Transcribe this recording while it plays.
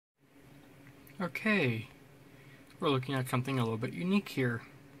Okay, we're looking at something a little bit unique here.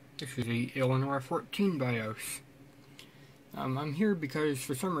 This is the Alienware 14 BIOS. I'm here because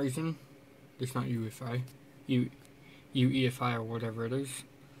for some reason, it's not UEFI, UEFI or whatever it is,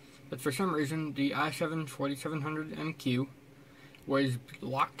 but for some reason the i7 4700MQ was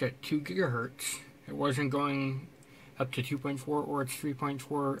locked at 2 gigahertz. It wasn't going up to 2.4 or it's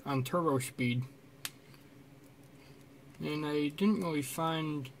 3.4 on turbo speed. And I didn't really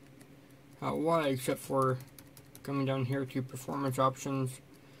find why, except for coming down here to performance options,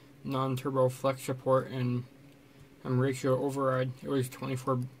 non-turbo flex support, and ratio override. It was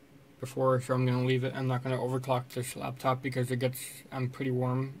 24 before, so I'm going to leave it. I'm not going to overclock this laptop because it gets pretty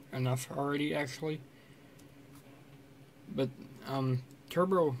warm enough already, actually. But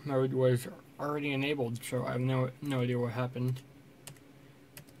turbo mode was already enabled, so I have no idea what happened.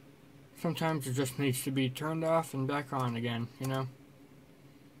 Sometimes it just needs to be turned off and back on again, you know?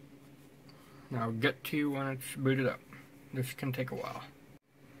 Now get to when it's booted up. This can take a while.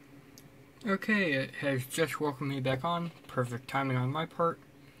 Okay, it has just welcomed me back on. Perfect timing on my part.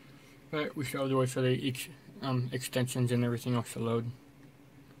 But we still have to wait for the extensions and everything else to load.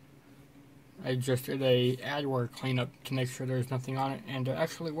 I just did a adware cleanup to make sure there's nothing on it, and there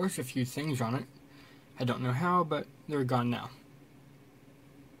actually was a few things on it. I don't know how, but they're gone now.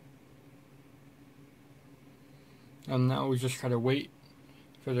 And now we just gotta wait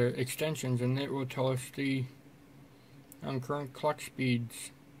for the extensions, and it will tell us the current clock speeds.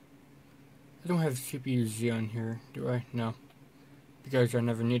 I don't have CPU Z on here, do I? No, because I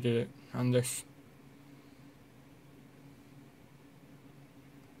never needed it on this.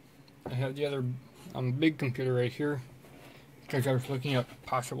 I have the other big computer right here because I was looking at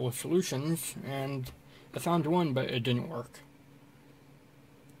possible solutions, and I found one, but it didn't work.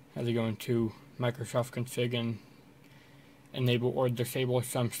 I had to go into Microsoft config and enable or disable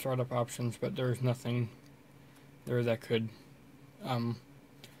some startup options, but there's nothing there that could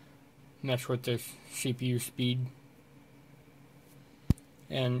mess with this CPU speed.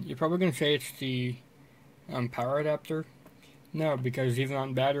 And you're probably going to say it's the power adapter. No, because even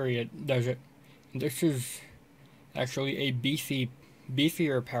on battery it does it. And this is actually a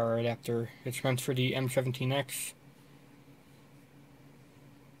beefier power adapter. It's meant for the M17X.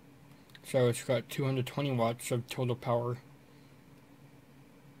 So it's got 220 watts of total power.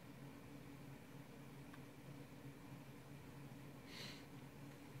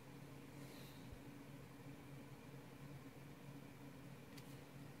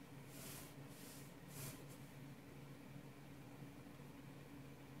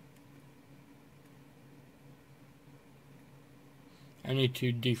 I need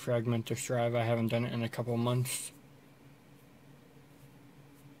to defragment this drive. I haven't done it in a couple months.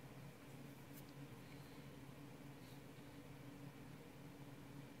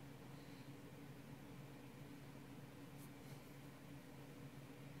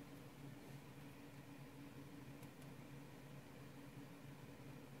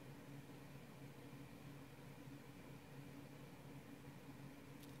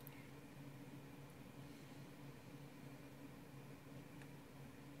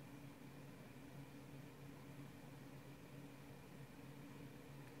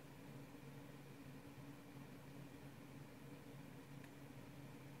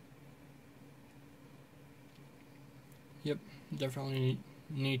 Yep, definitely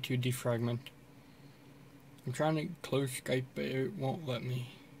need to defragment. I'm trying to close Skype, but it won't let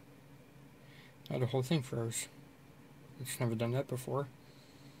me. Now the whole thing froze. It's never done that before.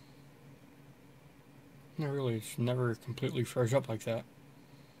 No, really, it's never completely froze up like that.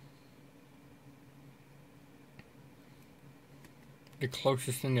 The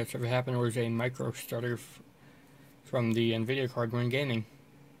closest thing that's ever happened was a micro stutter from the NVIDIA card when gaming.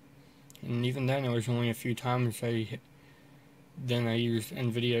 And even then, it was only a few times then I used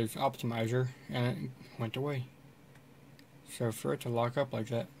NVIDIA's optimizer and it went away. So for it to lock up like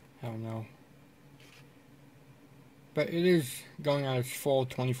that, I don't know. But it is going on its full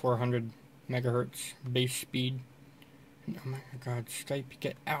 2400 megahertz base speed. And oh my god, Skype,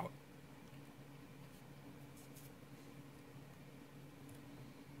 get out.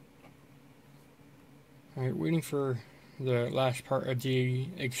 Alright, waiting for the last part of the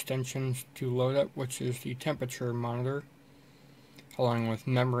extensions to load up, which is the temperature monitor, along with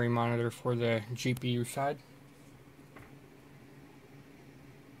memory monitor for the GPU side.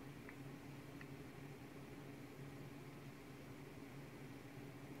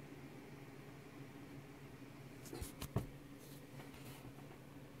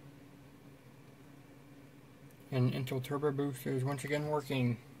 And Intel Turbo Boost is once again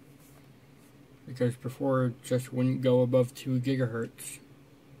working, because before it just wouldn't go above 2 gigahertz.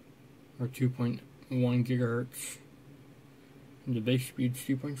 or 2.1 gigahertz. And the base speed's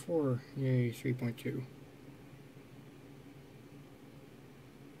 2.4. Yay, 3.2.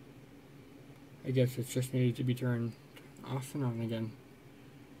 I guess it's just needed to be turned off and on again.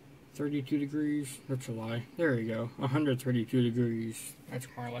 32 degrees. That's a lie. There you go. 132 degrees. That's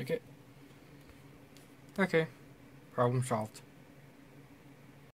more like it. Okay. Problem solved.